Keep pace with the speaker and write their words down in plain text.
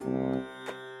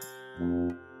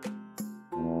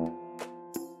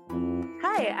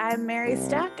I'm Mary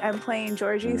Stack. I'm playing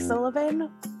Georgie Sullivan,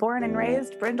 born and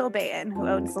raised Brindle Bayan, who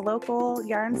owns the local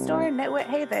yarn store, Knitwit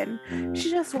Haven. She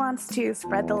just wants to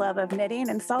spread the love of knitting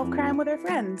and solve crime with her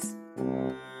friends.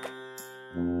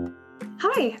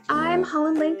 Hi, I'm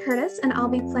Holland Lane Curtis, and I'll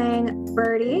be playing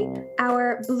Birdie,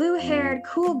 our blue-haired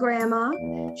cool grandma.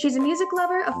 She's a music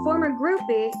lover, a former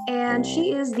groupie, and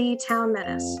she is the town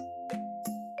menace.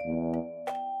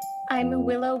 I'm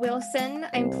Willow Wilson.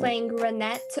 I'm playing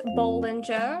Renette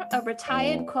Bollinger, a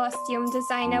retired costume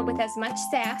designer with as much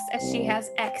sass as she has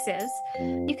exes.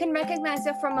 You can recognize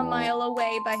her from a mile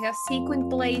away by her sequined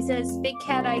blazers, big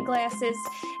cat eye glasses,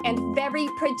 and very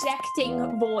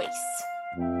projecting voice.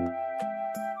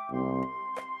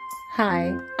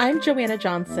 Hi, I'm Joanna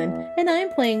Johnson, and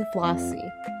I'm playing Flossie.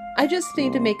 I just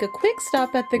need to make a quick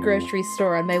stop at the grocery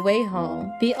store on my way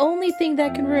home. The only thing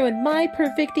that can ruin my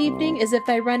perfect evening is if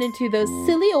I run into those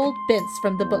silly old bits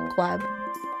from the book club.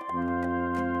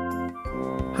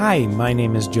 Hi, my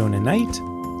name is Jonah Knight,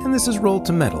 and this is Roll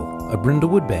to Metal, a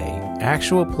Brindlewood Bay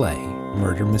actual play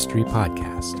murder mystery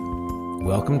podcast.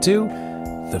 Welcome to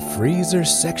the freezer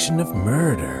section of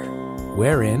murder,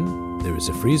 wherein there is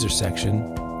a freezer section,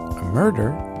 a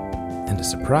murder, and a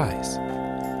surprise.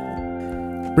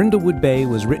 Brindlewood Bay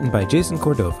was written by Jason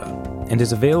Cordova and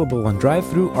is available on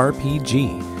DriveThru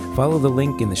RPG. Follow the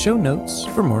link in the show notes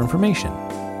for more information.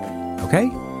 Okay,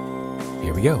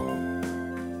 here we go.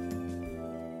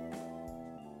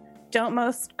 Don't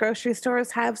most grocery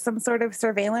stores have some sort of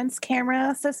surveillance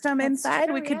camera system inside?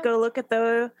 True, we could yeah. go look at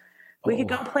we could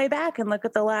go play back and look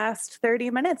at the last 30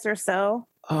 minutes or so.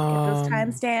 Get those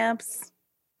timestamps.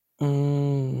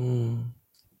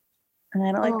 And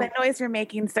I don't like that noise you're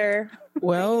making, sir.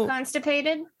 Well,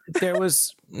 Constipated? there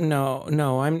was no,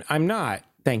 I'm not.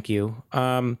 Thank you.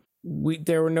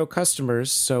 There were no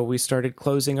customers, so we started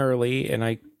closing early, and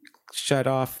I shut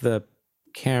off the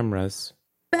cameras.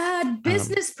 Bad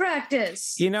business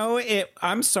practice.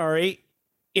 I'm sorry.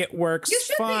 It works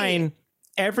fine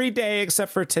every day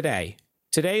except for today.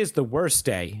 Today is the worst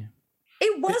day.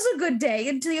 It was a good day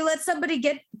until you let somebody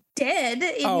get dead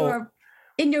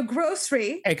in your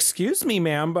grocery. Excuse me,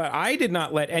 ma'am, but I did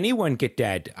not let anyone get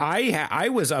dead. I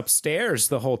was upstairs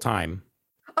the whole time.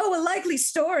 Oh, a likely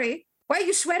story. Why are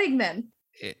you sweating then?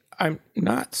 I'm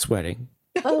not sweating.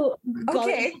 Oh,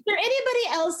 Okay. Is there anybody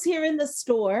else here in the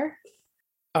store?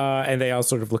 And they all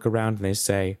sort of look around and they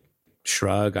say,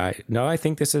 shrug. I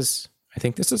think this is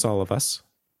all of us.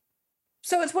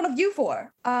 So it's one of you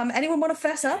four. Anyone want to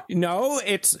fess up? No,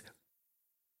 it's...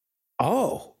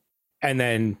 Oh. And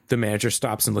then the manager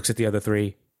stops and looks at the other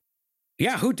three.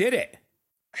 Yeah, who did it?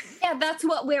 Yeah, that's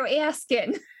what we're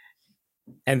asking.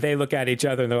 And they look at each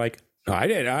other and they're like, no, I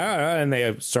didn't. And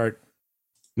they start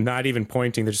not even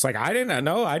pointing. They're just like, I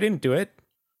didn't do it.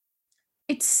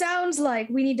 It sounds like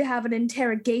we need to have an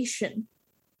interrogation.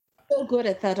 So good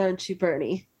at that, aren't you,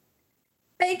 Bernie?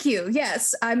 Thank you.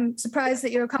 Yes, I'm surprised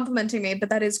that you're complimenting me, but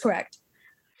that is correct.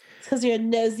 It's because you're a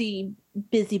nosy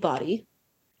busybody.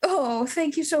 Oh,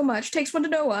 thank you so much. Takes one to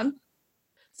know one.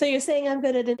 So you're saying I'm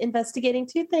good at investigating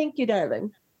too? Thank you,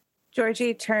 darling.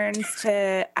 Georgie turns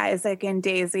to Isaac and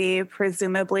Daisy,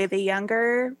 presumably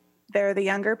they're the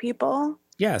younger people.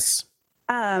 Yes.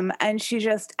 And she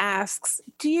just asks,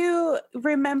 do you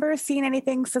remember seeing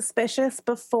anything suspicious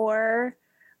before?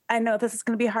 I know this is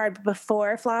going to be hard, but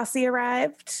before Flossie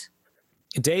arrived?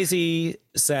 Daisy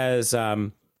says,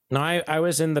 no, I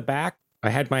was in the back. I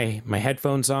had my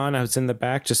headphones on. I was in the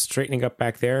back, just straightening up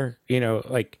back there.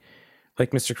 Like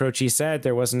Mr. Croce said,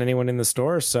 there wasn't anyone in the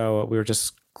store, so we were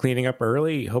just cleaning up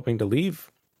early, hoping to leave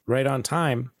right on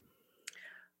time.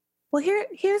 Well,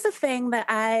 here's a thing that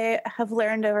I have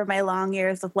learned over my long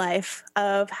years of life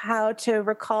of how to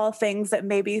recall things that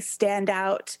maybe stand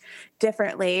out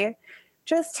differently.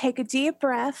 Just take a deep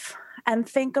breath and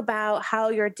think about how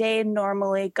your day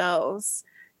normally goes.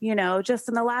 Just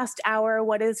in the last hour,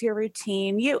 what is your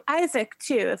routine? You, Isaac,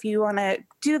 too, if you want to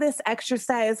do this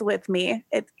exercise with me.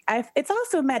 It's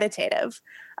also meditative.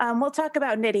 We'll talk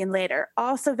about knitting later.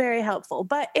 Also very helpful.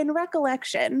 But in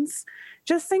recollections,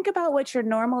 just think about what your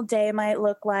normal day might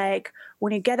look like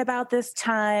when you get about this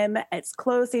time. It's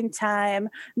closing time.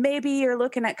 Maybe you're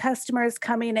looking at customers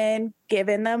coming in,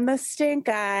 giving them the stink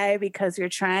eye because you're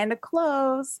trying to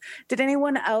close. Did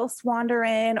anyone else wander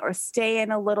in or stay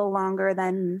in a little longer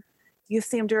than you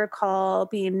seem to recall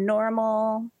being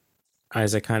normal?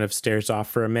 Isaac kind of stares off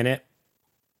for a minute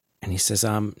and he says,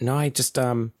 no, I just,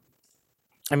 I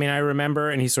remember,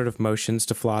 and he sort of motions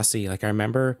to Flossie. Like, I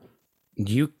remember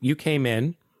you came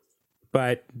in,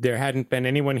 but there hadn't been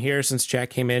anyone here since Jack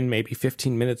came in maybe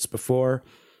 15 minutes before.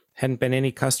 Hadn't been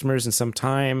any customers in some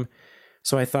time.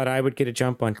 So I thought I would get a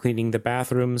jump on cleaning the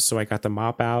bathrooms. So I got the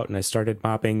mop out and I started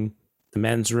mopping the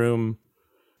men's room.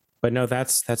 But no,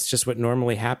 that's just what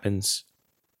normally happens.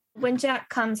 When Jack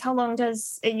comes, how long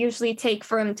does it usually take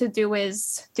for him to do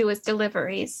his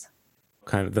deliveries?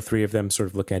 Kind of the three of them sort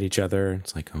of look at each other.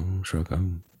 It's like, oh, sure,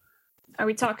 come. Are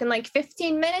we talking like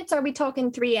 15 minutes? Or are we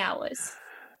talking 3 hours?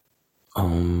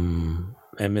 And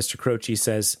Mr. Croce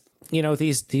says,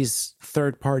 these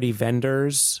third-party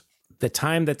vendors, the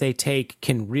time that they take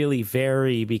can really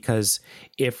vary because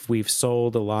if we've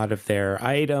sold a lot of their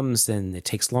items, then it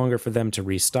takes longer for them to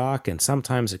restock, and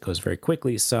sometimes it goes very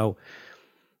quickly. So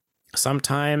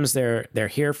sometimes they're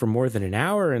here for more than an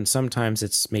hour, and sometimes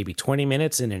it's maybe 20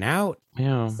 minutes in and out.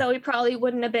 Yeah. So we probably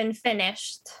wouldn't have been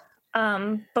finished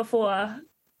before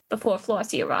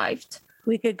Flossie arrived.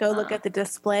 We could go look at the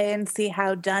display and see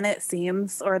how done it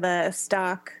seems, or the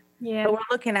stock. Yeah. But we're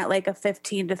looking at like a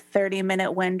 15 to 30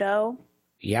 minute window.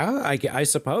 Yeah, I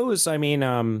suppose. I mean,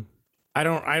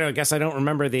 I guess I don't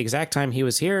remember the exact time he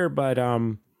was here, but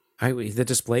the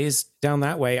display's down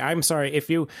that way. I'm sorry if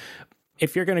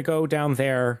you're going to go down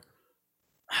there,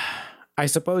 I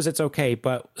suppose it's okay,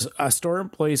 but a store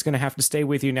employee is going to have to stay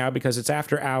with you now because it's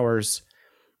after hours,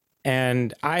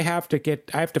 and I have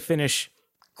to finish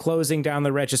closing down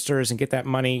the registers and get that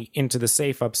money into the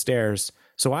safe upstairs.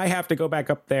 So I have to go back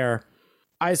up there.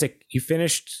 Isaac, you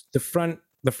finished the front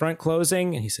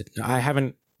closing? And he said, no, I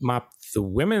haven't mopped the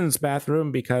women's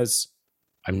bathroom because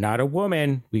I'm not a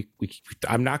woman.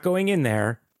 I'm not going in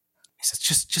there. He says,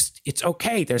 just, it's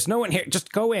okay. There's no one here.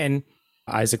 Just go in.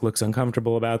 Isaac looks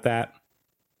uncomfortable about that.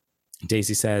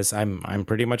 Daisy says, I'm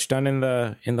pretty much done in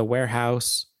the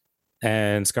warehouse.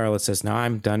 And Scarlett says, no,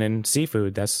 I'm done in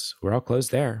seafood. We're all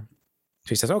closed there.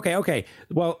 She says, okay.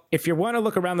 Well, if you want to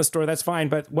look around the store, that's fine.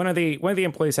 But one of the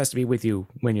employees has to be with you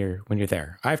when you're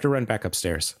there. I have to run back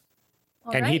upstairs.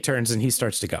 All and right. he turns and he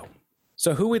starts to go.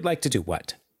 So who would like to do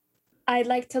what? I'd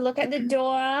like to look at the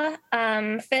door,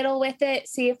 fiddle with it,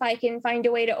 see if I can find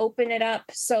a way to open it up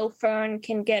so Fern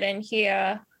can get in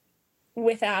here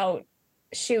without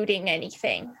shooting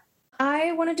anything.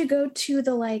 I wanted to go to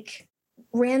the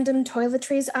random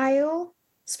toiletries aisle,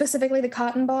 specifically the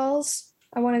cotton balls.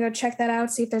 I want to go check that out,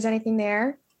 see if there's anything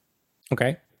there.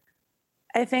 Okay.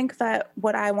 I think that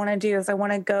what I want to do is I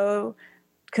want to go,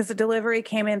 because the delivery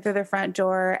came in through the front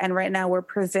door, and right now we're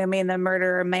presuming the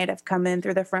murderer might have come in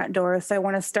through the front door. So I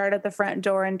want to start at the front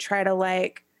door and try to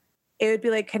it would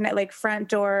be connect front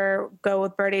door, go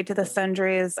with Birdie to the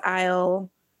sundries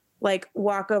aisle,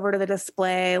 walk over to the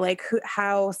display,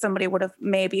 how somebody would have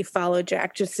maybe followed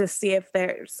Jack, just to see if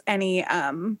there's any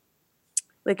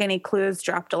any clues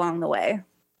dropped along the way.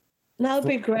 And I'll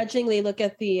begrudgingly look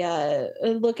at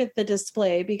the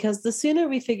display, because the sooner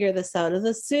we figure this out,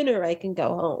 the sooner I can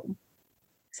go home.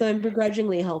 So I'm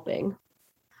begrudgingly helping.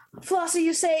 Flossie,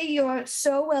 you say you're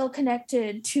so well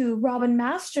connected to Robin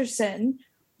Masterson.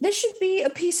 This should be a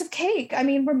piece of cake. I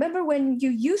mean, remember when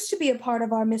you used to be a part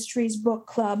of our mysteries book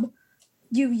club?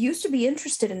 You used to be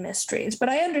interested in mysteries, but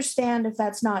I understand if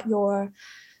that's not your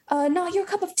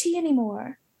cup of tea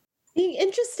anymore. Being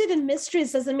interested in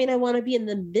mysteries doesn't mean I want to be in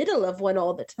the middle of one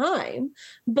all the time.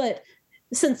 But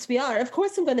since we are, of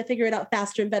course I'm going to figure it out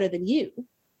faster and better than you.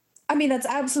 I mean, that's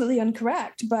absolutely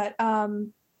incorrect, but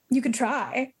you could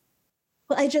try.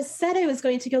 Well, I just said I was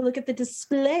going to go look at the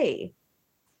display.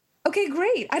 Okay,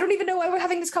 great. I don't even know why we're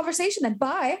having this conversation then.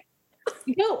 Bye.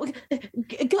 Go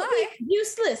Bye.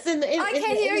 useless. I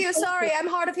can't hear you. Sorry, I'm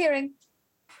hard of hearing.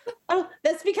 Oh,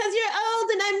 that's because you're old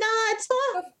and I'm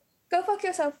not. Go fuck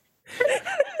yourself.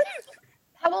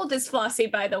 How old is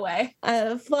Flossie, by the way?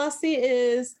 Flossie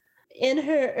is in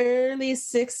her early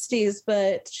 60s,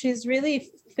 but she's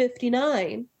really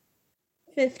 59.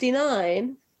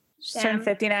 59. She's turned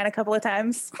 59 a couple of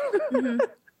times. Mm-hmm.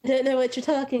 I don't know what you're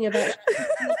talking about.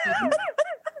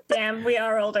 Damn, we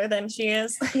are older than she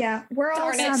is. Yeah, we're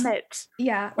all Darn it.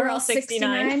 Yeah, We're all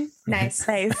 69. Nice.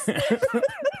 Nice.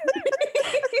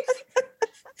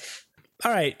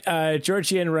 All right.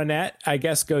 Georgie and Ronette, I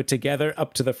guess, go together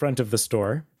up to the front of the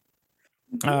store.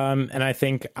 And I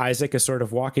think Isaac is sort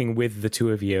of walking with the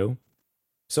two of you.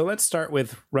 So let's start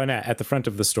with Ronette at the front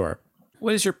of the store.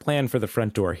 What is your plan for the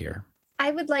front door here? I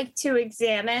would like to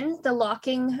examine the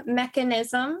locking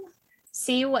mechanism,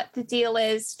 see what the deal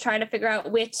is, try to figure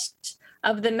out which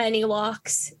of the many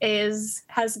locks has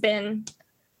been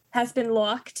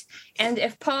locked, and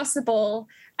if possible,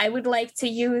 I would like to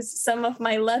use some of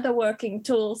my leatherworking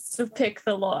tools to pick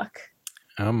the lock.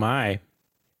 Oh my.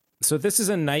 So this is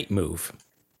a night move.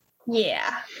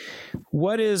 Yeah.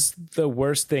 What is the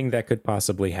worst thing that could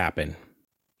possibly happen?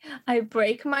 I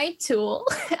break my tool.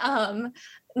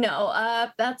 No,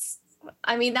 that's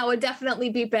I mean, that would definitely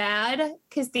be bad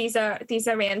because these are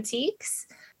antiques.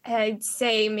 I'd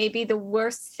say maybe the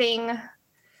worst thing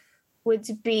would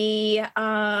be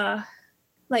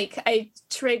like I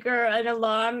trigger an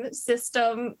alarm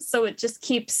system so it just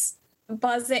keeps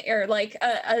buzzing, or like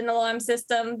an alarm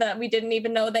system that we didn't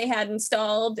even know they had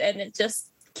installed, and it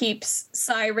just keeps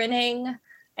sirening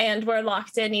and we're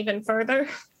locked in even further.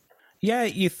 Yeah,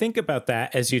 you think about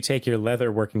that as you take your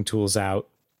leather working tools out,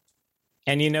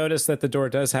 and you notice that the door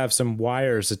does have some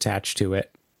wires attached to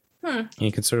it. And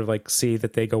you can sort of like see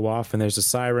that they go off, and there's a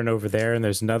siren over there, and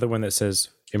there's another one that says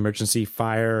emergency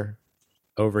fire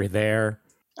over there.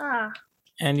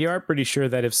 And you are pretty sure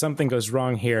that if something goes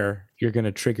wrong here, you're going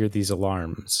to trigger these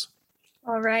alarms.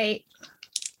 All right.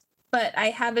 But I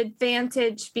have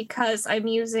advantage because I'm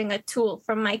using a tool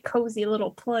from my cozy little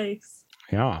place.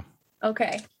 Yeah.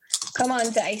 Okay. Come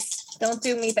on, dice. Don't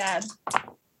do me bad.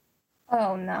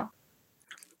 Oh, no.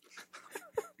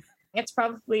 It's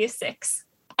probably a 6.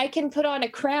 I can put on a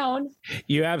crown.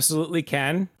 You absolutely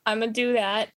can. I'm going to do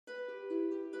that.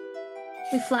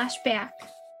 We flash back.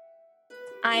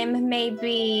 I'm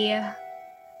maybe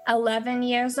 11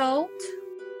 years old.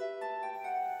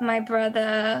 My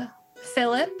brother,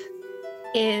 Philip,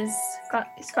 he's got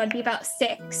to be about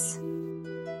 6.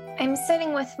 I'm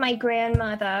sitting with my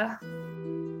grandmother.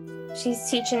 She's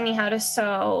teaching me how to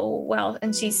sew, well,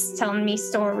 and she's telling me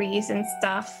stories and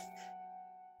stuff.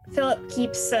 Philip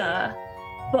keeps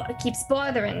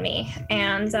bothering me,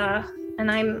 and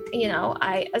I'm,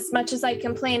 as much as I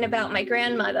complain about my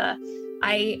grandmother,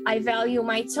 I value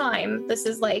my time. This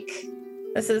is my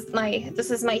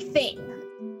thing.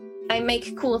 I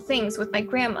make cool things with my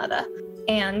grandmother,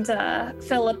 and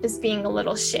Philip is being a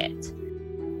little shit.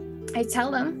 I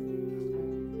tell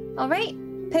him, "All right,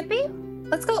 Pippi,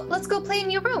 let's go play in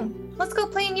your room. Let's go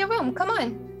play in your room. Come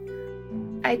on."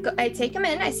 I take him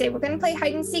in. I say, "We're gonna play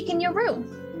hide and seek in your room."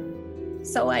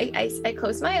 So I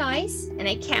close my eyes and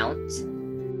I count,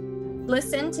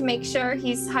 listen to make sure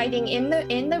he's hiding in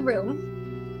the room.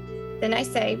 Then I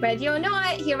say, "Ready or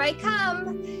not, here I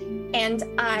come." And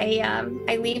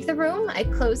I leave the room, I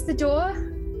close the door,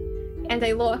 and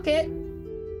I lock it.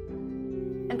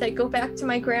 And I go back to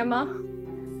my grandma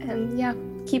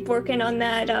and keep working on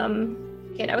that.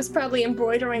 I was probably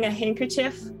embroidering a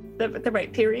handkerchief the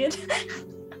right period.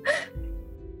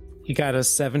 You got a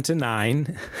 7 to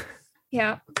 9.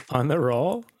 Yeah. On the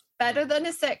roll. Better than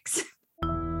a 6.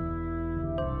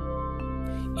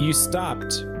 You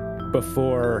stopped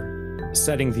before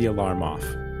setting the alarm off,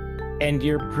 and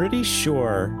you're pretty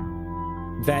sure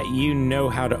that you know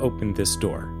how to open this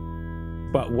door.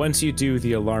 But once you do,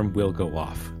 the alarm will go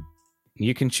off.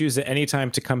 You can choose at any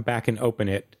time to come back and open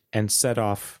it and set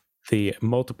off the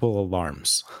multiple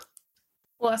alarms.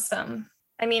 Awesome.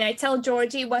 I mean, I tell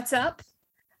Georgie what's up.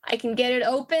 I can get it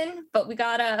open, but we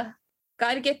gotta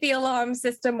get the alarm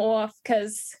system off,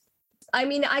 because I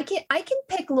mean, I can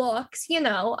pick locks,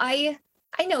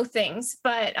 I know things,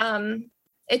 but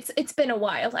it's been a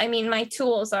while. I mean, my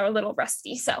tools are a little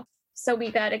rusty, so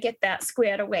we got to get that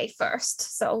squared away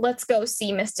first. So let's go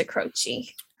see Mr.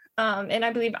 Croce. And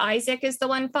I believe Isaac is the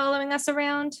one following us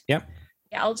around. Yep.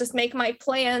 Yeah, I'll just make my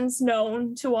plans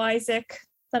known to Isaac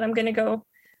that I'm going to go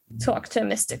talk to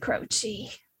Mr.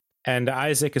 Croce. And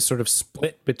Isaac is sort of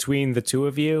split between the two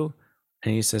of you.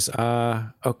 And he says,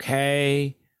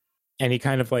 okay. And he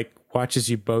kind of like watches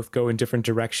you both go in different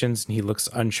directions, and he looks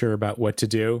unsure about what to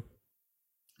do.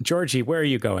 Georgie, where are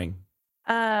you going?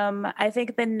 I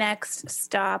think the next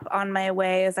stop on my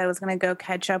way is I was going to go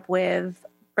catch up with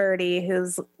Birdie,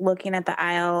 who's looking at the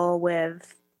aisle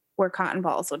with where cotton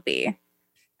balls would be.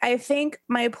 I think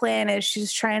my plan is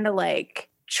she's trying to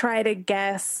try to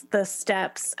guess the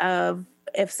steps of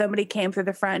if somebody came through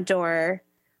the front door,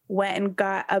 went and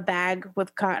got a bag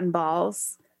with cotton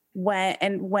balls,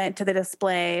 went to the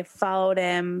display, followed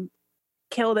him,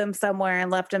 killed him somewhere,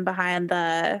 and left him behind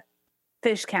the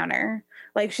fish counter.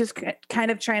 Like, she's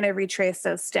kind of trying to retrace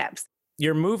those steps.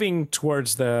 You're moving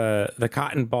towards the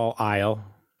cotton ball aisle.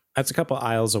 That's a couple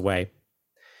aisles away.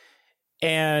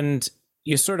 And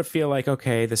you sort of feel like,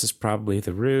 okay, this is probably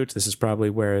the route. This is probably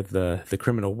where the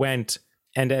criminal went.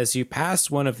 And as you pass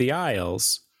one of the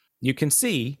aisles, you can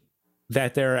see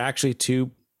that there are actually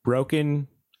 2 broken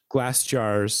glass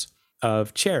jars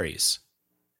of cherries.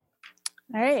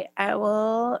 All right. I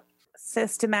will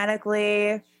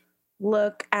systematically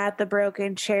look at the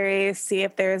broken cherries, see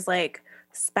if there's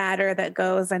spatter that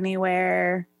goes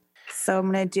anywhere. So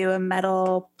I'm going to do a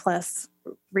metal plus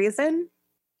reason.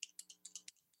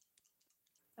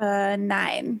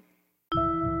 9.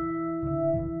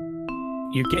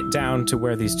 You get down to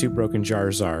where these 2 broken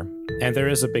jars are, and there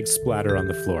is a big splatter on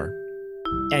the floor.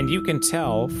 And you can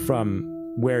tell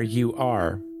from where you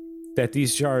are that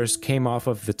these jars came off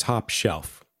of the top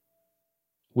shelf,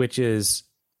 which is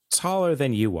taller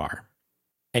than you are.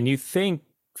 And you think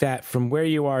that from where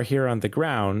you are here on the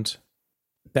ground,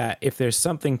 that if there's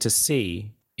something to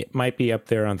see, it might be up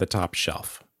there on the top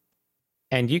shelf.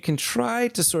 And you can try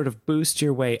to sort of boost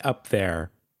your way up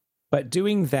there, but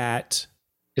doing that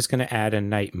is going to add a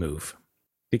night move,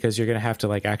 because you're going to have to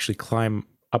like actually climb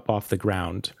up off the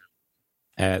ground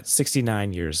at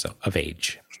 69 years of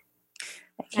age.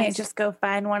 I can't just go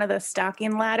find one of those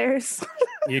stocking ladders.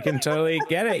 You can totally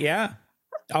get it, yeah.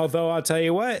 Although I'll tell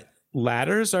you what,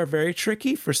 ladders are very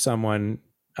tricky for someone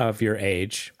of your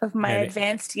age. Of my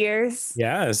advanced years.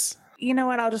 Yes. You know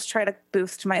what? I'll just try to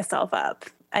boost myself up.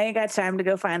 I ain't got time to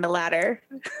go find a ladder.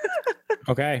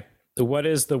 Okay. What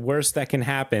is the worst that can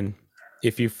happen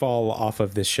if you fall off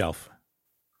of this shelf?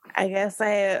 I guess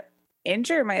I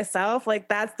injure myself. Like,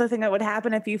 that's the thing that would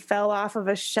happen if you fell off of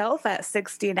a shelf at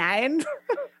 69.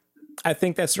 I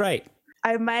think that's right.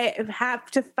 I might have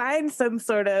to find some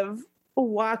sort of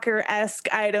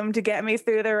Walker-esque item to get me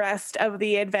through the rest of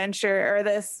the adventure or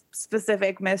this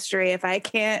specific mystery if I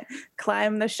can't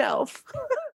climb the shelf.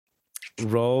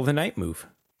 Roll the night move.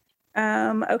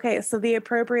 Okay, so the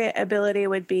appropriate ability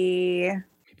would be...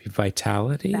 Maybe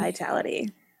vitality? Vitality.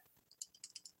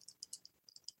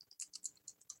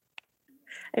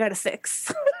 I got a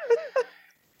 6.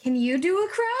 Can you do a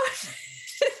crowd?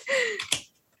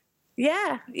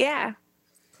 Yeah.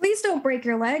 Please don't break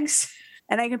your legs.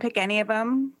 And I can pick any of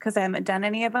them because I haven't done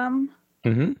any of them.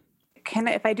 Mm-hmm.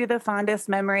 If I do the fondest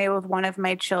memory with one of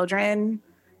my children,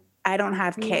 I don't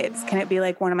have kids. Can it be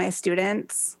like one of my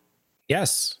students?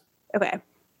 Yes. Okay.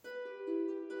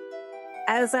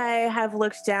 As I have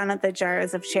looked down at the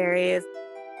jars of cherries,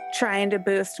 trying to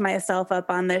boost myself up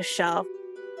on this shelf,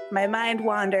 my mind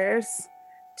wanders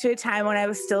to a time when I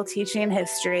was still teaching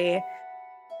history.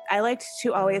 I liked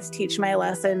to always teach my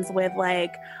lessons with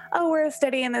like, oh, we're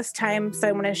studying this time, so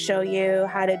I'm going to show you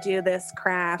how to do this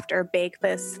craft or bake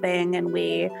this thing. And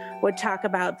we would talk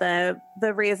about the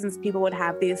reasons people would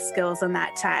have these skills in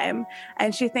that time.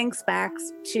 And she thinks back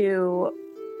to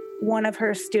one of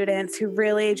her students who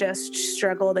really just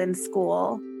struggled in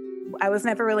school. I was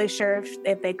never really sure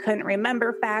if they couldn't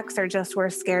remember facts or just were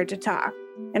scared to talk.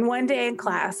 And one day in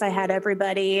class, I had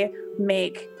everybody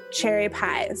make cherry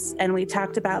pies, and we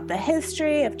talked about the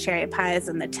history of cherry pies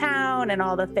in the town and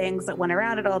all the things that went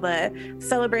around it, all the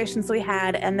celebrations we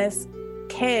had. And this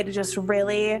kid just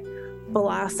really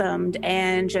blossomed,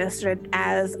 and just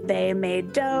as they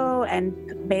made dough and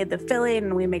made the filling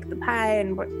and we make the pie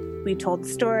and we told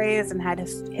stories and had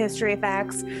history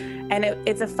facts. And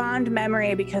it's a fond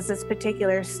memory because this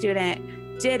particular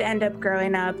student did end up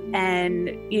growing up, and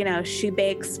she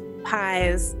bakes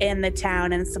pies in the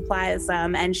town and supplies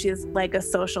them, and she's like a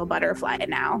social butterfly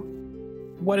now.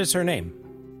 What is her name?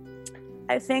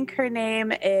 I think her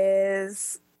name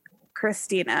is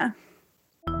Christina.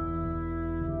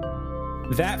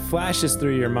 That flashes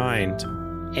through your mind,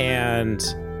 and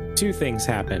two things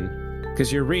happen.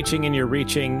 Because you're reaching,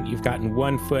 you've gotten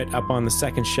 1 foot up on the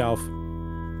second shelf,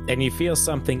 and you feel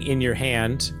something in your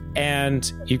hand,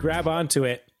 and you grab onto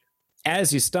it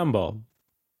as you stumble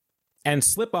and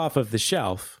slip off of the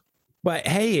shelf. But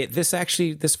hey,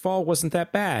 this fall wasn't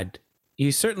that bad.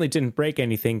 You certainly didn't break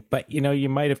anything, but you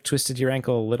might have twisted your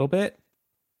ankle a little bit.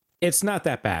 It's not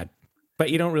that bad, but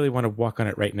you don't really want to walk on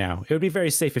it right now. It would be very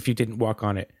safe if you didn't walk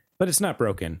on it, but it's not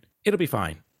broken. It'll be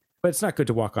fine, but it's not good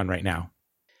to walk on right now.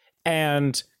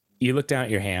 And you look down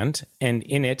at your hand, and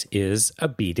in it is a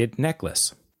beaded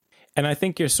necklace. And I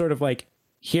think you're sort of like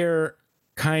here,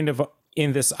 kind of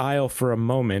in this aisle for a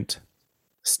moment,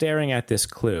 staring at this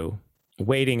clue,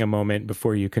 waiting a moment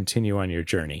before you continue on your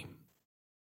journey.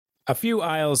 A few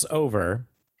aisles over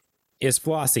is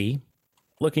Flossie,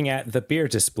 looking at the beer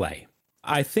display.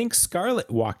 I think Scarlet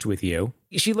walked with you.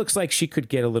 She looks like she could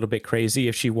get a little bit crazy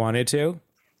if she wanted to.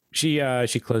 She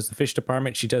closed the fish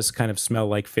department. She does kind of smell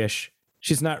like fish.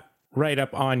 She's not right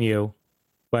up on you,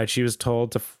 but she was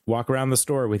told to walk around the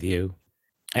store with you.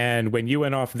 And when you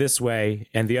went off this way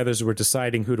and the others were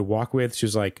deciding who to walk with, she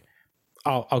was like,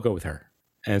 I'll go with her.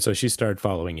 And so she started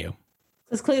following you.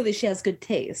 Because clearly she has good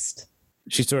taste.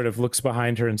 She sort of looks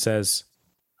behind her and says,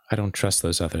 I don't trust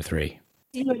those other three.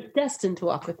 You are destined to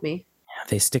walk with me.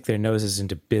 They stick their noses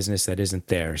into business that isn't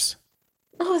theirs.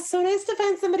 Oh, it's so nice to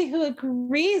find somebody who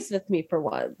agrees with me for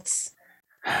once.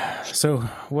 So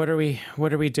what are we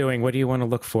doing? What do you want to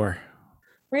look for?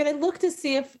 We're going to look to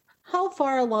see how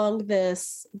far along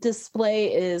this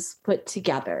display is put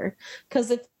together.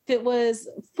 Because if it was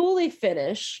fully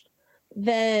finished,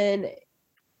 then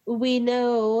we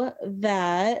know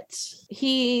that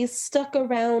he stuck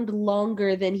around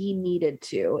longer than he needed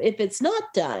to. If it's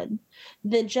not done,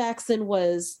 then Jackson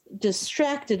was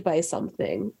distracted by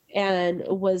something and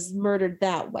was murdered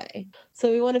that way.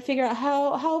 So we want to figure out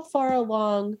how far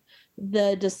along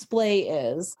the display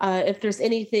is, if there's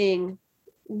anything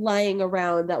lying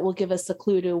around that will give us a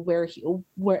clue to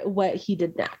what he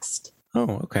did next.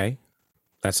 Oh, okay.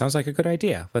 That sounds like a good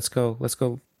idea. Let's go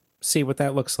see what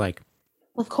that looks like.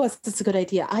 Of course, it's a good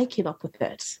idea. I came up with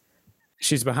it.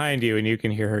 She's behind you, and you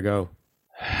can hear her go.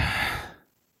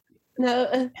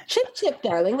 No, chip,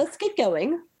 darling. Let's get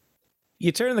going.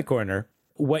 You turn the corner.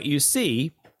 What you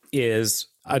see is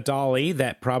a dolly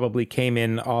that probably came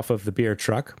in off of the beer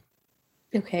truck.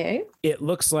 Okay. It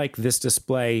looks like this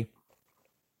display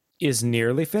is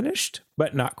nearly finished,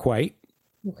 but not quite.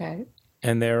 Okay.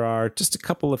 And there are just a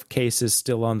couple of cases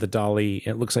still on the dolly.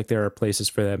 It looks like there are places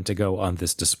for them to go on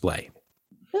this display.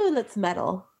 Oh, that's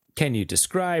metal. Can you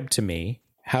describe to me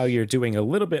how you're doing a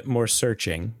little bit more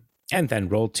searching and then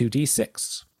roll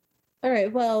 2d6? All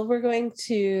right. Well, we're going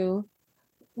to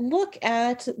look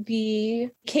at the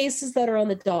cases that are on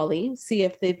the dolly, see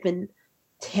if they've been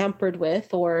tampered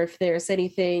with or if there's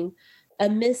anything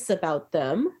amiss about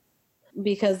them,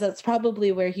 because that's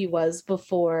probably where he was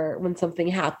before when something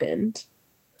happened.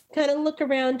 Kind of look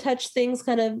around, touch things,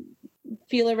 kind of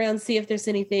feel around, see if there's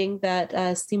anything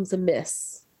that seems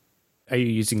amiss. Are you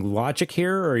using logic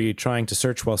here, or are you trying to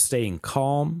search while staying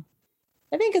calm?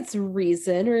 I think it's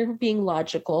reason or being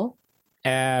logical.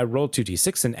 Roll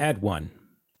 2d6 and add 1.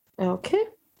 Okay.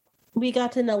 We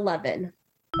got an 11.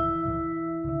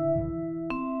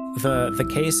 The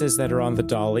cases that are on the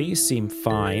dolly seem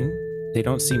fine. They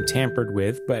don't seem tampered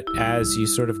with, but as you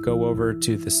sort of go over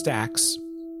to the stacks,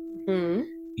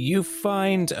 you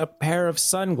find a pair of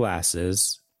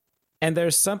sunglasses, and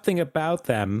there's something about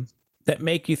them that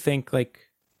make you think, like,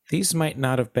 these might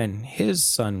not have been his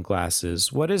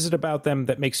sunglasses. What is it about them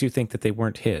that makes you think that they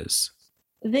weren't his?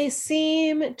 They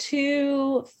seem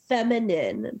too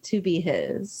feminine to be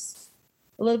his.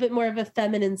 A little bit more of a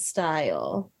feminine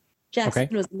style. Jackson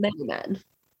was a man.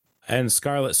 And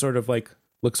Scarlet sort of like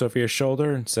looks over your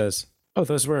shoulder and says, oh,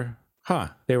 those were,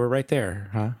 they were right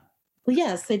there, huh? Well,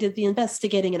 yes, I did the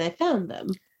investigating and I found them.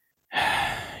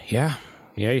 Yeah,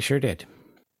 you sure did.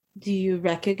 Do you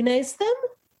recognize them?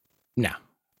 No,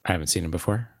 I haven't seen them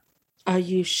before. Are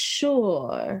you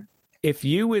sure? If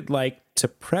you would like to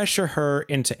pressure her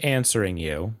into answering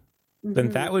you, then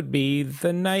that would be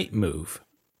the night move.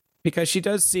 Because she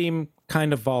does seem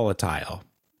kind of volatile.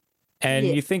 And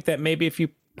you think that maybe if you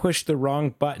push the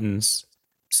wrong buttons,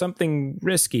 something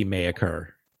risky may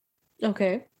occur.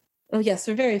 Okay. Oh, yes,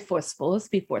 we're very forceful. Let's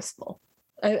be forceful.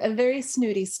 I'm very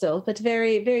snooty still, but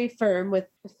very, very firm with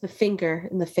the finger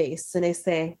in the face. And I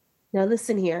say, now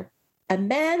listen here. A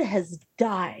man has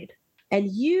died, and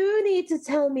you need to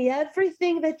tell me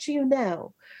everything that you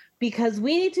know, because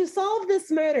we need to solve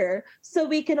this murder so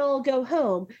we can all go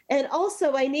home. And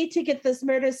also, I need to get this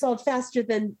murder solved faster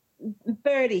than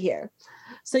Birdie here.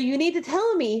 So you need to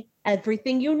tell me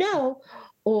everything you know,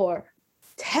 or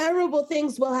terrible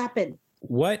things will happen.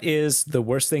 What is the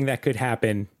worst thing that could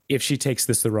happen if she takes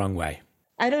this the wrong way?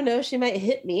 I don't know. She might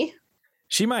hit me.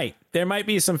 She might. There might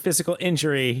be some physical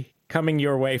injury coming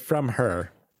your way from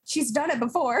her. She's done it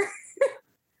before.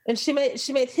 And she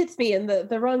might hit me in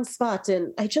the wrong spot.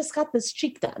 And I just got this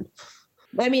cheek done.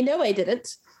 I mean, no, I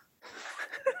didn't.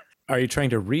 Are you trying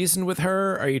to reason with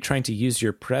her? Are you trying to use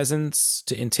your presence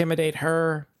to intimidate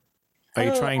her? Are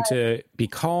you trying to be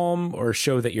calm or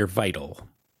show that you're vital?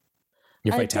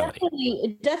 Your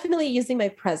vitality. Definitely using my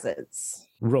presence.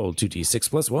 Roll 2d6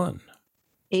 plus 1.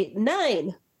 8,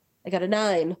 9. I got a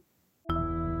 9.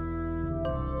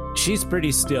 She's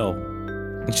pretty still,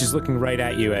 and she's looking right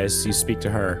at you as you speak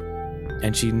to her.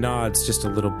 And she nods just a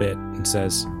little bit and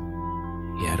says,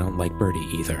 yeah, I don't like Birdie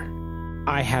either.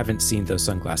 I haven't seen those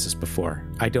sunglasses before.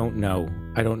 I don't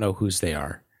know whose they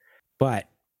are. But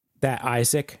that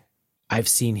Isaac, I've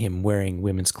seen him wearing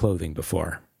women's clothing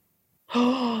before.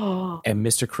 And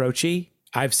Mr. Croce,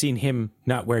 I've seen him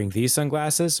not wearing these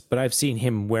sunglasses, but I've seen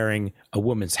him wearing a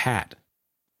woman's hat.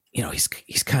 You know, he's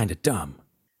kind of dumb.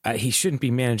 He shouldn't be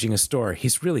managing a store.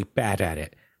 He's really bad at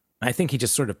it. I think he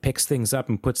just sort of picks things up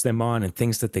and puts them on and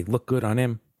thinks that they look good on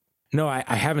him. No, I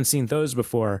haven't seen those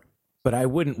before, but I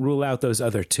wouldn't rule out those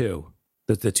other two,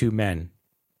 the two men.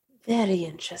 Very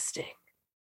interesting.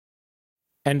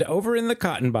 And over in the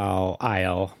cotton ball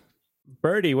aisle,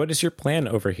 Birdie, what is your plan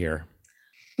over here?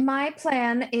 My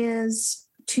plan is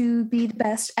to be the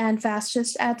best and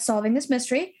fastest at solving this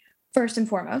mystery, first and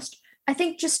foremost. I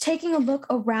think just taking a look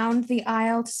around the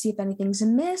aisle to see if anything's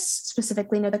amiss,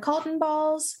 specifically near the cotton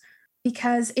balls,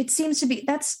 because it seems to be,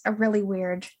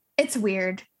 it's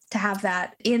weird to have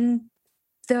that in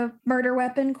the murder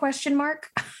weapon ?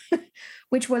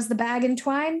 Which was the bag and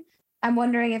twine. I'm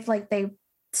wondering if like they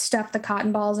stuffed the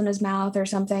cotton balls in his mouth or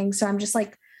something. So I'm just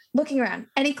like looking around.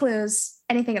 Any clues?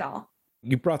 Anything at all?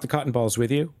 You brought the cotton balls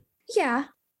with you? Yeah.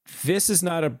 This is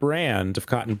not a brand of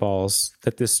cotton balls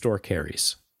that this store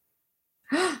carries.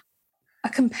 A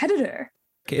competitor.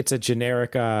 It's a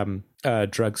generic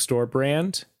drugstore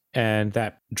brand, and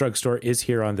that drugstore is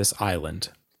here on this island.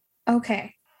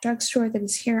 Okay. Drugstore that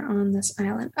is here on this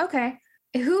island. Okay.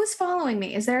 Who's following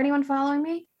me? Is there anyone following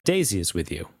me? Daisy is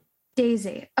with you.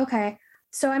 Daisy. Okay.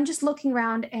 So I'm just looking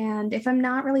around, and if I'm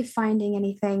not really finding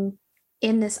anything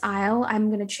in this aisle, I'm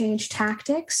going to change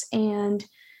tactics and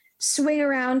swing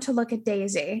around to look at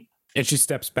Daisy. And she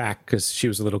steps back because she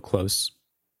was a little close.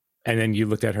 And then you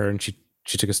looked at her, and she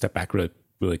took a step back really,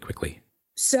 really quickly.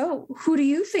 So who do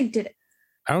you think did it?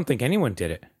 I don't think anyone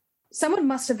did it. Someone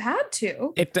must have had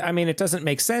to. It doesn't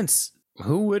make sense.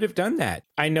 Who would have done that?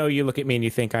 I know you look at me and you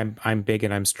think I'm big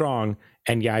and I'm strong,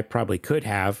 and yeah, I probably could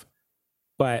have,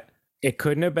 but it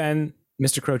couldn't have been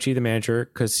Mr. Croce, the manager,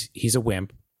 because he's a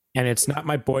wimp, and it's not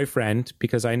my boyfriend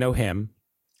because I know him.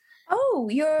 Oh,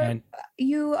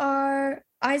 you are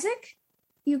Isaac?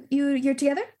 You're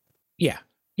together? Yeah.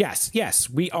 Yes,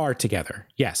 we are together.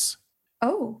 Yes.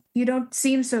 Oh, you don't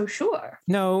seem so sure.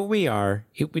 No, we are.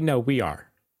 We are.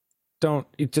 You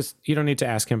don't need to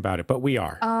ask him about it, but we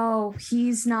are. Oh,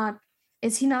 is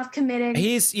he not committing?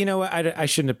 I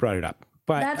shouldn't have brought it up,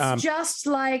 but that's just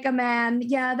like a man.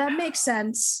 Yeah, that makes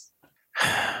sense.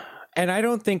 And I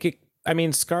don't think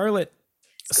Scarlett's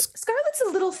a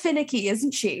little finicky,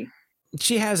 isn't she?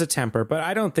 She has a temper, but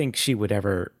I don't think she's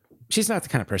not the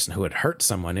kind of person who would hurt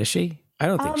someone, is she? I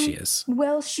don't think she is.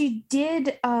 Well, she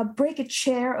did break a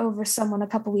chair over someone a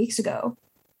couple weeks ago.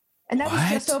 And that was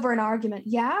just over an argument.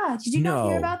 Yeah. Did you not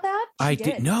hear about that? I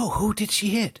did. No. Who did she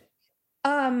hit?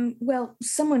 Well,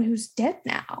 someone who's dead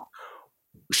now.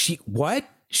 What?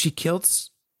 She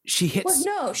hit. Well,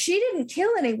 no, she didn't kill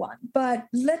anyone. But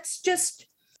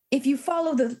if you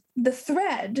follow the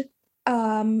thread,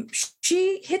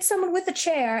 she hit someone with a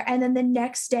chair, and then the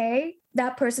next day,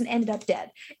 that person ended up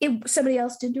dead. Somebody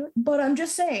else did do it, but I'm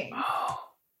just saying. Oh.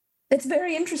 It's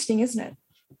very interesting, isn't it?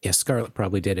 Yeah, Scarlett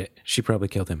probably did it. She probably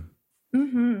killed him.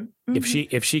 Mm-hmm. Mm-hmm.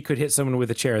 If she could hit someone with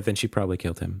a chair, then she probably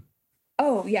killed him.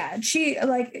 Oh yeah,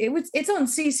 it's on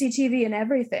CCTV and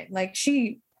everything. Like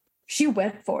she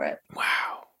went for it.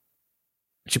 Wow.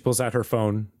 She pulls out her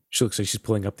phone. She looks like she's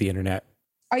pulling up the internet.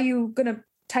 Are you gonna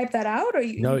type that out, or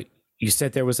you? No, you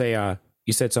said there was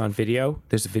you said it's on video.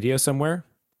 There's a video somewhere.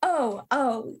 Oh.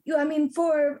 I mean,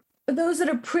 for those that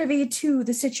are privy to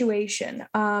the situation,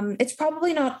 it's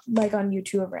probably not like on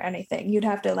YouTube or anything. You'd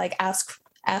have to like ask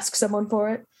someone for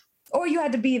it, or you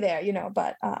had to be there,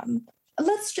 But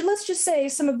let's just say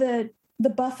some of the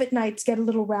Buffett nights get a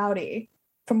little rowdy,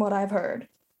 from what I've heard.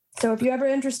 So if you're ever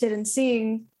interested in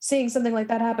seeing something like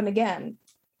that happen again,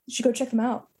 you should go check them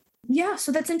out. Yeah,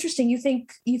 so that's interesting. You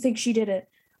think she did it?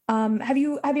 Have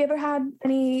you ever had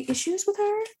any issues with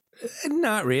her?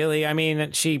 Not really. I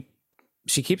mean, she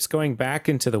keeps going back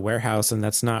into the warehouse, and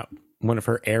that's not one of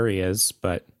her areas,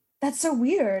 but that's so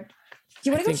weird. Do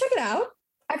you want to go check it out?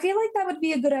 I feel like that would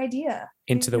be a good idea.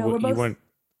 You want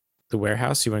the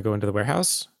warehouse? You want to go into the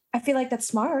warehouse? I feel like that's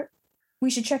smart. We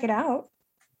should check it out.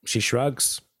 She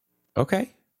shrugs.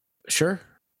 Okay, sure.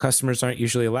 Customers aren't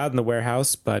usually allowed in the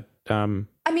warehouse, but but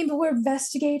we're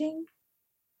investigating,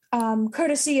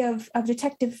 courtesy of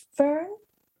Detective Fern.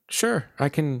 Sure, I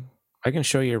can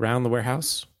show you around the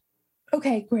warehouse.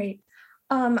 Okay, great.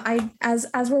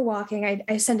 As we're walking,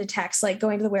 I send a text like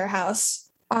going to the warehouse,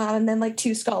 and then like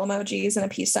 2 skull emojis and a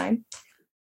peace sign.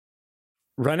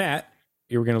 Ronette,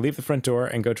 you were going to leave the front door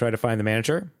and go try to find the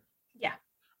manager? Yeah.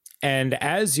 And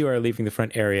as you are leaving the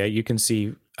front area, you can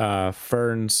see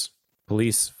Fern's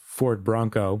police Ford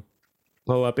Bronco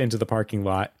pull up into the parking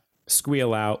lot,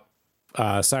 squeal out,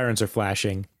 sirens are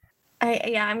flashing.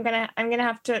 I'm gonna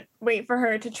have to wait for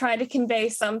her to try to convey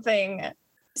something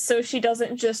so she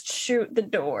doesn't just shoot the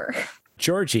door.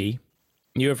 Georgie,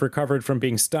 you have recovered from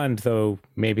being stunned, though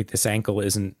maybe this ankle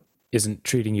isn't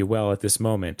treating you well at this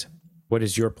moment. What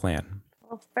is your plan?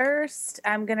 Well, first,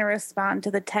 I'm going to respond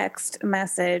to the text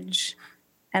message,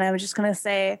 and I'm just going to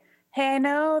say, hey, I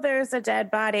know there's a dead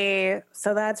body,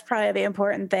 so that's probably the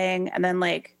important thing. And then,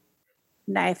 like,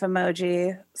 knife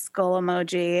emoji, skull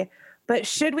emoji. But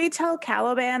should we tell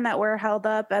Caliban that we're held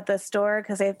up at the store?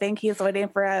 Because I think he's waiting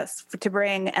for us to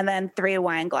bring, and then 3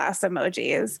 wine glass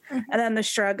emojis, and then the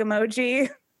shrug emoji,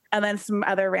 and then some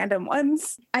other random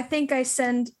ones. I think I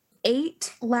send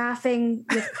 8 laughing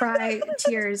with cry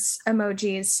tears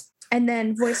emojis, and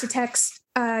then voice to text.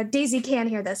 Daisy can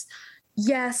hear this.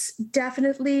 Yes,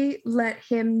 definitely let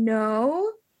him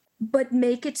know, but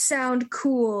make it sound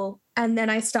cool. And then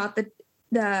I stop the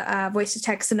voice to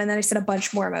text, and then I send a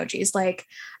bunch more emojis. Like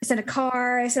I send a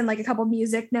car, I send like a couple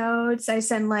music notes, I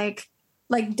send like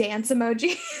dance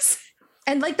emojis,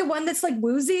 and like the one that's like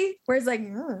woozy, where it's like.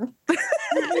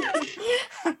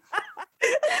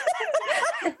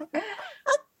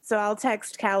 So I'll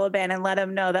text Caliban and let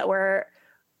him know that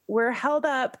we're held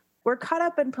up. We're caught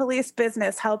up in police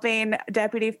business, helping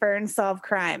Deputy Fern solve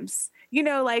crimes.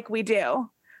 Like we do.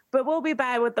 But we'll be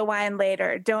by with the wine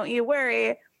later. Don't you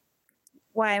worry.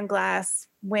 Wine glass,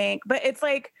 wink. But it's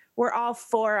like we're all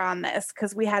 4 on this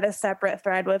because we had a separate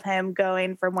thread with him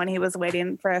going from when he was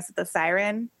waiting for us at the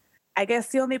Siren. I guess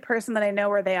the only person that I know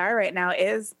where they are right now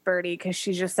is Birdie, because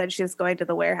she just said she's going to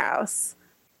the warehouse.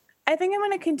 I think I'm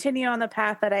going to continue on the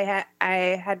path that I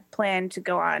had planned to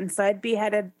go on. So I'd be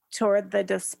headed toward the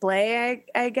display,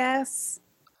 I guess.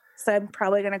 So I'm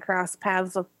probably going to cross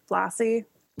paths with Flossie.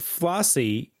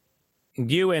 Flossie,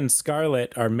 you and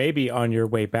Scarlet are maybe on your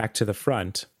way back to the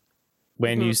front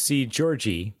when you see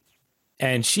Georgie,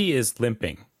 and she is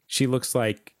limping. She looks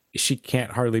like she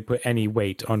can't hardly put any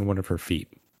weight on one of her feet.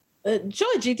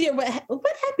 Georgie, dear, what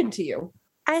happened to you?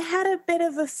 I had a bit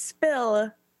of a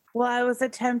spill while I was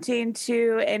attempting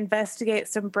to investigate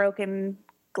some broken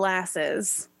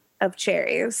glasses of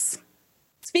cherries.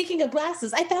 Speaking of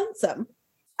glasses, I found some.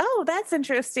 Oh, that's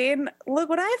interesting. Look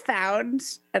what I found.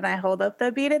 And I hold up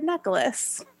the beaded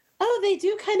necklace. Oh, they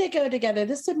do kind of go together.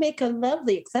 This would make a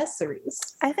lovely accessories.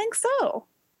 I think so.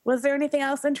 Was there anything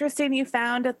else interesting you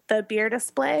found at the beer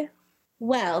display?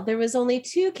 Well, there was only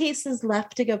 2 cases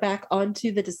left to go back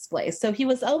onto the display. So he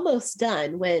was almost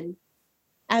done when,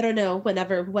 I don't know,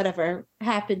 whatever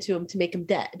happened to him to make him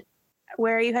dead.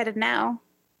 Where are you headed now?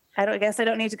 I guess I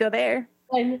don't need to go there.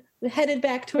 I'm headed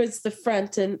back towards the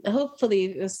front, and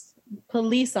hopefully this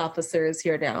police officer is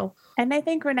here now. And I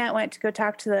think Renette went to go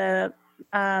talk to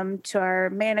our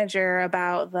manager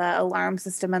about the alarm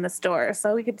system in the store,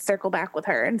 so we could circle back with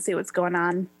her and see what's going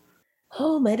on.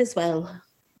 Oh, might as well.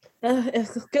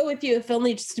 Go with you, if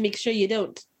only just to make sure you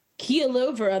don't keel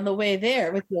over on the way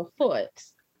there with your foot.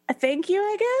 Thank you,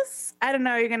 I guess. I don't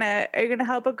know. Are you gonna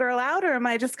help a girl out, or am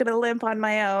I just gonna limp on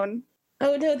my own?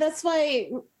 Oh no, that's why.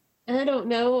 I don't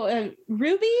know.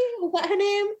 Ruby, is that her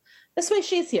name? That's why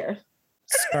she's here.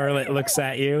 Scarlet looks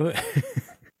at you.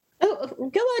 Oh,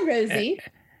 go on, Rosie.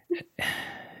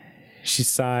 She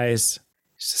sighs.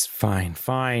 She says,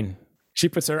 fine. She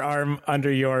puts her arm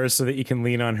under yours so that you can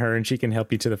lean on her and she can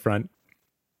help you to the front.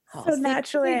 So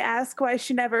naturally, I ask why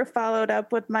she never followed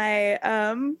up with my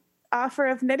offer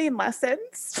of knitting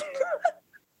lessons.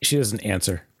 She doesn't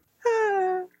answer.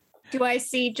 Do I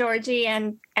see Georgie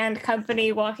and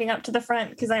company walking up to the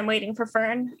front because I'm waiting for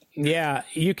Fern? Yeah,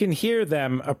 you can hear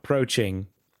them approaching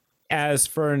as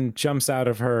Fern jumps out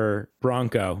of her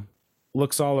Bronco,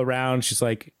 looks all around. She's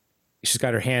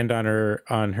got her hand on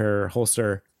her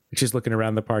holster. She's looking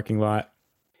around the parking lot,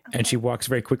 and she walks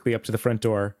very quickly up to the front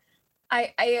door.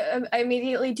 I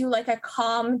immediately do like a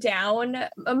calm down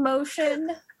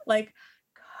emotion, like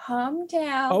calm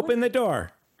down. Open the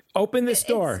door. Open this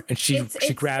door. And she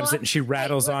grabs it and she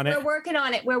rattles on it. We're working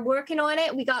on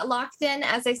it. We got locked in,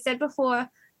 as I said before.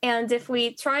 And if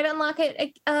we try to unlock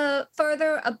it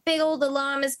further, a big old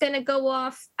alarm is going to go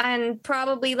off, and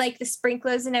probably like the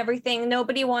sprinklers and everything.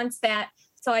 Nobody wants that.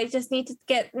 So I just need to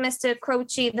get Mr.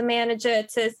 Croce, the manager,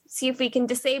 to see if we can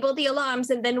disable the alarms,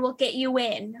 and then we'll get you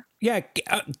in. Yeah,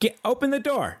 open the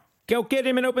door. Go get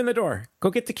him and open the door. Go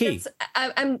get the key.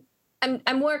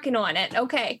 I'm working on it.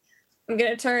 Okay. I'm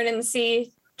going to turn and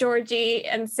see Georgie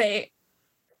and say,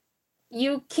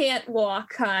 you can't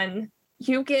walk, hon.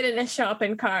 You get in a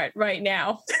shopping cart right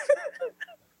now.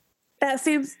 That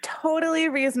seems totally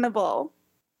reasonable.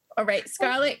 All right,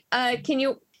 Scarlet,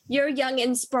 you're young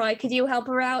and spry. Could you help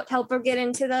her out? Help her get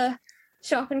into the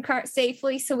shopping cart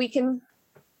safely so we can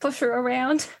push her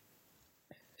around?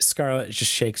 Scarlet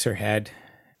just shakes her head,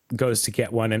 goes to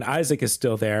get one, and Isaac is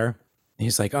still there.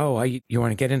 He's like, "Oh, you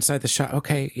want to get inside the shop?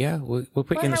 Okay, yeah, we'll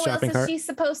put you in the shopping cart." How else is she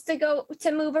supposed to go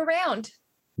to move around?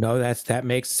 No, that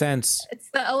makes sense. It's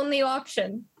the only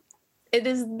option. It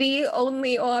is the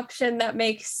only option that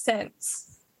makes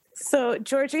sense. So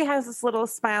Georgie has this little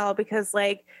smile because,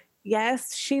 like,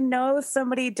 Yes, she knows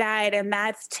somebody died, and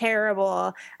that's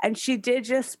terrible. And she did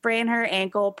just sprain her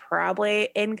ankle, probably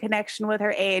in connection with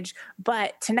her age.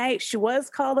 But tonight she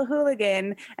was called a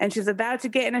hooligan, and she's about to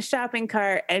get in a shopping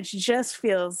cart, and she just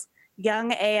feels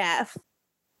young AF.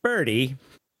 Birdie,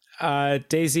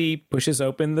 Daisy pushes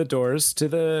open the doors to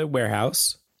the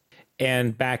warehouse.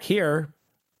 And back here,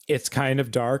 it's kind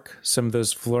of dark. Some of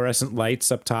those fluorescent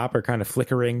lights up top are kind of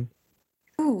flickering.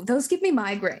 Ooh, those give me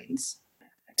migraines.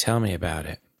 Tell me about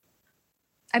it.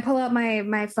 I pull out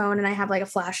my phone and I have like a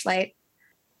flashlight.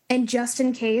 And just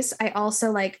in case, I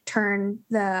also like turn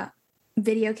the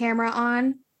video camera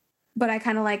on, but I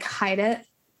kind of like hide it.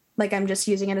 Like I'm just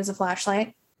using it as a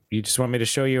flashlight. You just want me to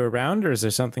show you around, or is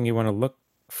there something you want to look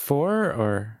for,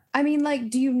 or? I mean, like,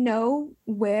 do you know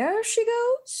where she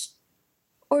goes?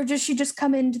 Or does she just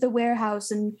come into the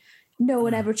warehouse and no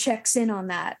one ever checks in on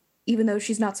that, even though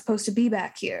she's not supposed to be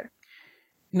back here?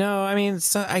 No, I mean,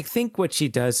 so I think what she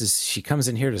does is she comes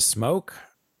in here to smoke,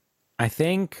 I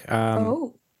think.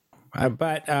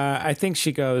 But I think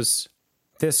she goes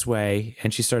this way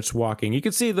and she starts walking. You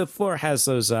can see the floor has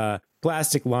those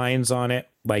plastic lines on it.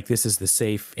 Like this is the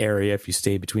safe area if you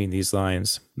stay between these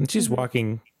lines. And she's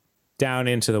walking down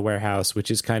into the warehouse,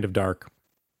 which is kind of dark.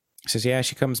 She says, yeah,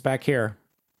 she comes back here.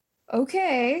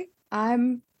 Okay,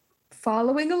 I'm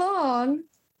following along.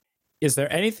 Is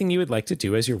there anything you would like to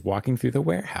do as you're walking through the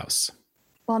warehouse?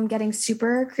 Well, I'm getting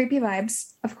super creepy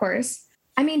vibes, of course.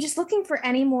 I mean, just looking for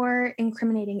any more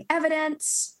incriminating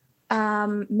evidence.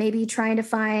 Maybe trying to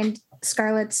find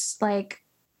Scarlett's like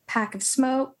pack of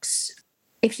smokes.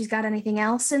 If she's got anything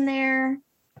else in there.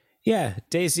 Yeah,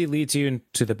 Daisy leads you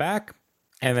into the back,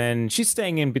 and then she's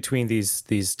staying in between these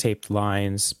taped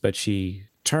lines, but she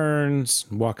turns,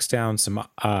 walks down some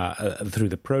through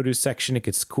the produce section. It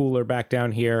gets cooler back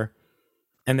down here.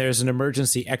 And there's an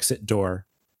emergency exit door.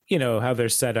 You know how they're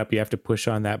set up. You have to push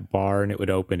on that bar and it would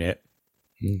open it.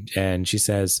 And she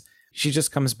says, she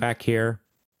just comes back here.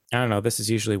 I don't know. This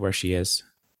is usually where she is.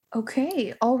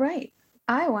 Okay. All right.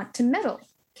 I want to meddle.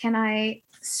 Can I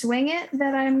swing it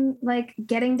that I'm like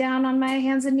getting down on my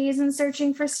hands and knees and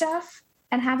searching for stuff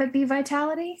and have it be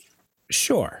vitality?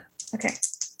 Sure. Okay.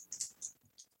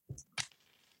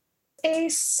 A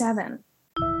 7.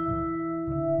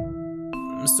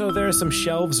 So there are some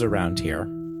shelves around here.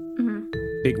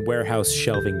 Big warehouse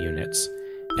shelving units.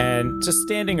 And just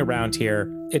standing around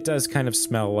here, it does kind of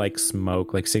smell like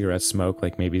smoke, like cigarette smoke.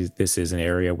 Like maybe this is an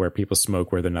area where people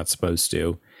smoke where they're not supposed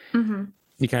to.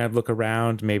 You kind of look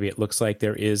around. Maybe it looks like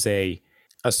there is a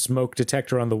smoke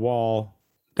detector on the wall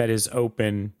that is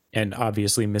open and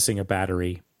obviously missing a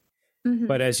battery.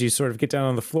 But as you sort of get down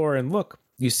on the floor and look,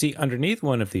 you see underneath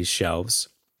one of these shelves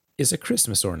is a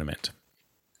Christmas ornament.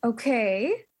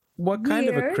 Okay. What kind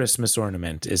of a Christmas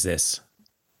ornament is this?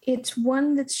 It's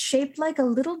one that's shaped like a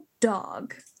little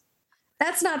dog.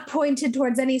 That's not pointed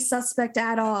towards any suspect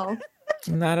at all.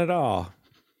 Not at all.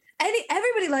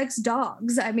 Everybody likes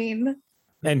dogs. I mean.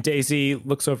 And Daisy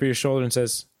looks over your shoulder and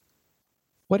says,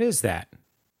 what is that?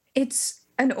 It's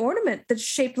an ornament that's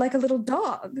shaped like a little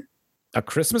dog. A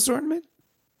Christmas ornament?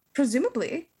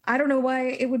 Presumably. I don't know why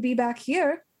it would be back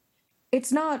here.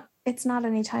 It's not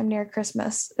any time near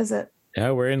Christmas, is it?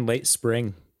 Yeah, we're in late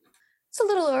spring. It's a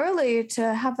little early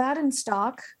to have that in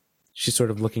stock. She's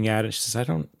sort of looking at it. She says, I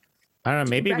don't know.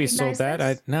 Maybe we sold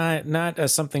that. Not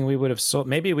as something we would have sold.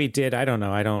 Maybe we did. I don't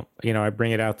know. I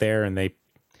bring it out there and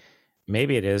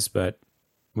maybe it is, but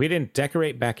we didn't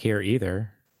decorate back here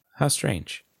either. How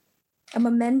strange. A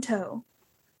memento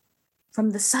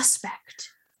from the suspect.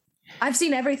 I've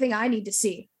seen everything I need to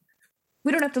see.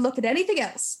 We don't have to look at anything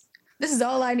else. This is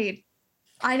all I need.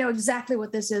 I know exactly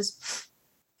what this is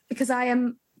because I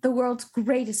am the world's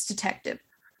greatest detective.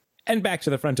 And back to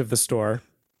the front of the store.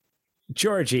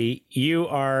 Georgie, you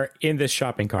are in this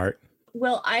shopping cart.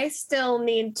 Well, I still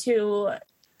need to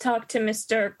talk to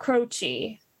Mr.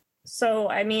 Croce. So,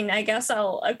 I mean, I guess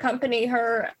I'll accompany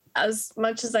her as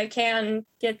much as I can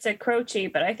get to Croce,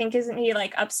 but I think isn't he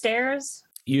like upstairs?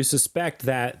 You suspect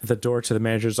that the door to the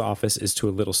manager's office is to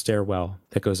a little stairwell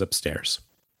that goes upstairs.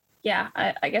 Yeah,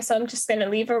 I guess I'm just going to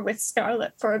leave her with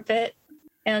Scarlett for a bit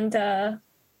and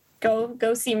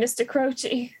go see Mr.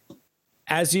 Croce.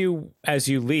 As you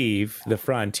leave the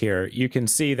front here, you can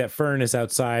see that Fern is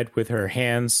outside with her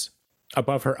hands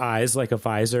above her eyes like a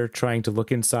visor, trying to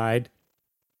look inside.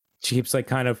 She keeps like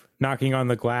kind of knocking on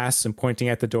the glass and pointing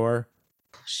at the door.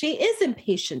 She is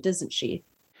impatient, isn't she?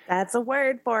 That's a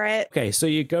word for it. Okay, so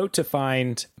you go to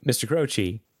find Mr.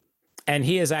 Croce, and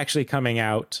he is actually coming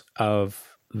out of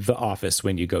the office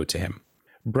when you go to him,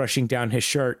 brushing down his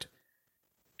shirt.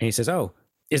 And he says, oh,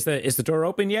 Is the door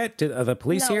open yet? Are the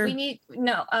police here?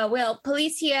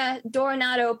 Police here, door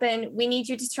not open. We need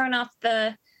you to turn off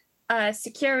the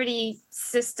security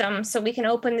system so we can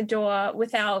open the door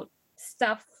without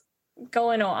stuff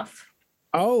going off.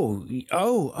 Oh,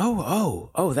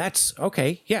 that's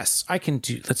okay. Yes, I can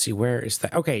do. Let's see, where is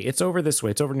that? Okay, it's over this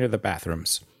way. It's over near the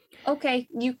bathrooms. Okay,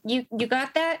 you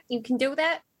got that? You can do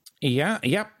that? Yeah,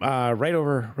 yep. Right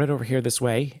over here this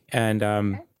way. And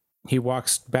okay. He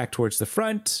walks back towards the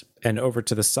front and over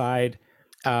to the side.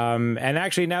 And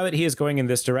actually, now that he is going in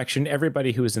this direction,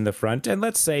 everybody who is in the front, and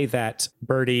let's say that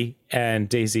Birdie and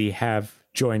Daisy have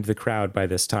joined the crowd by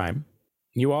this time.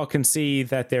 You all can see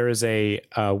that there is a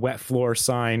wet floor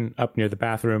sign up near the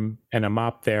bathroom and a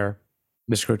mop there.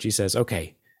 Mr. Croce says,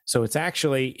 okay, so it's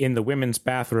actually in the women's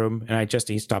bathroom. And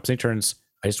he stops and he turns.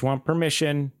 I just want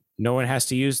permission. No one has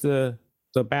to use the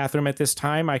bathroom at this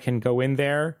time. I can go in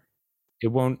there. It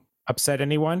won't upset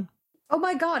anyone. Oh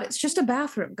my God, it's just a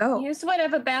bathroom. Go. Use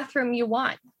whatever bathroom you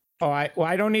want. Oh,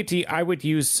 I don't need to. I would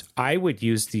use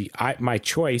my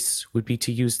choice would be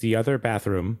to use the other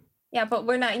bathroom. Yeah, but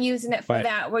we're not using it for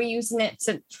that. We're using it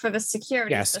for the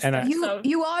security system. And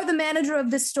you are the manager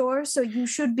of this store, so you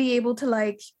should be able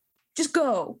to just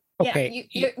go. Okay.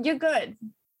 Yeah, you're good.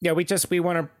 Yeah, we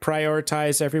want to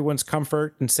prioritize everyone's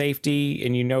comfort and safety,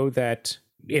 and you know that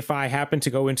if I happen to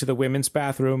go into the women's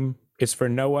bathroom, it's for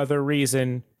no other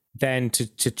reason than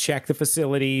to check the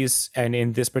facilities, and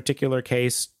in this particular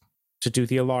case, to do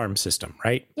the alarm system,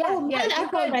 right? Yeah,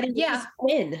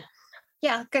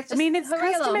 Yeah, I mean, it's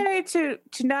customary to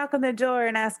knock on the door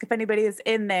and ask if anybody is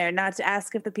in there, not to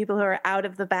ask if the people who are out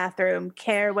of the bathroom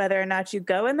care whether or not you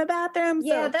go in the bathroom.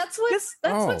 Yeah, that's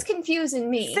what's confusing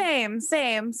me. Same.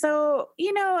 So,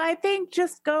 I think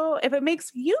just go, if it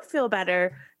makes you feel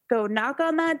better, go knock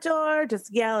on that door,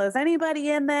 just yell, is anybody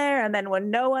in there? And then when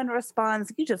no one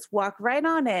responds, you just walk right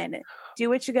on in. Do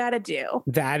what you got to do.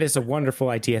 That is a wonderful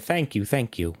idea. Thank you.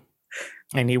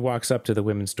 And he walks up to the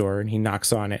women's door and he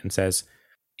knocks on it and says,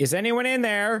 is anyone in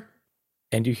there?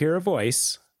 And you hear a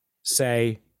voice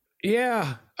say,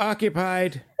 yeah,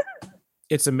 occupied.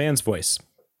 It's a man's voice.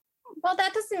 Well,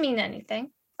 that doesn't mean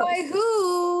anything. By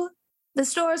who? The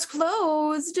store's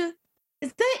closed.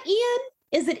 Is that Ian?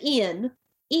 Is it Ian?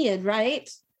 Ian, right?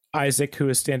 Isaac, who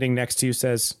is standing next to you,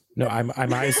 says, no, I'm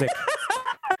Isaac.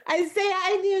 Isaiah,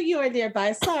 I knew you were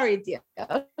nearby. Sorry, dear.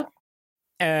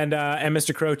 And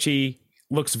Mr. Croce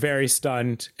looks very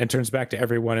stunned and turns back to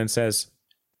everyone and says,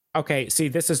 okay, see,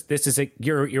 this is it.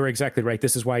 You're exactly right.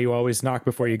 This is why you always knock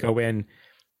before you go in.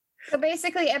 So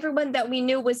basically everyone that we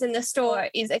knew was in the store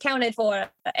is accounted for,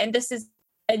 and this is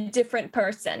a different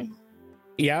person.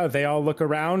 Yeah, they all look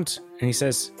around and he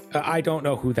says, I don't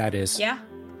know who that is. Yeah.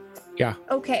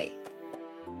 Okay.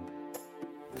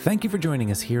 Thank you for joining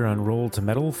us here on Roll to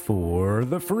Metal for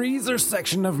the Freezer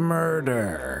Section of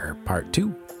Murder, Part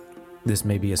 2. This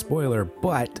may be a spoiler,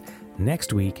 but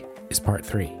next week is Part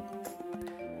 3.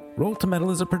 Roll to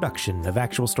Metal is a production of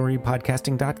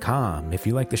ActualStoryPodcasting.com. If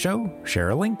you like the show,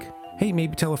 share a link. Hey,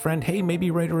 maybe tell a friend. Hey,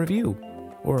 maybe write a review.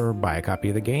 Or buy a copy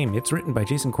of the game. It's written by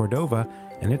Jason Cordova,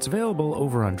 and it's available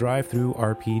over on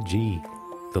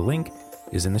DriveThruRPG. The link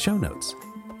is in the show notes.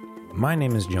 My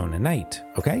name is Jonah Knight,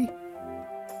 okay?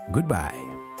 Goodbye.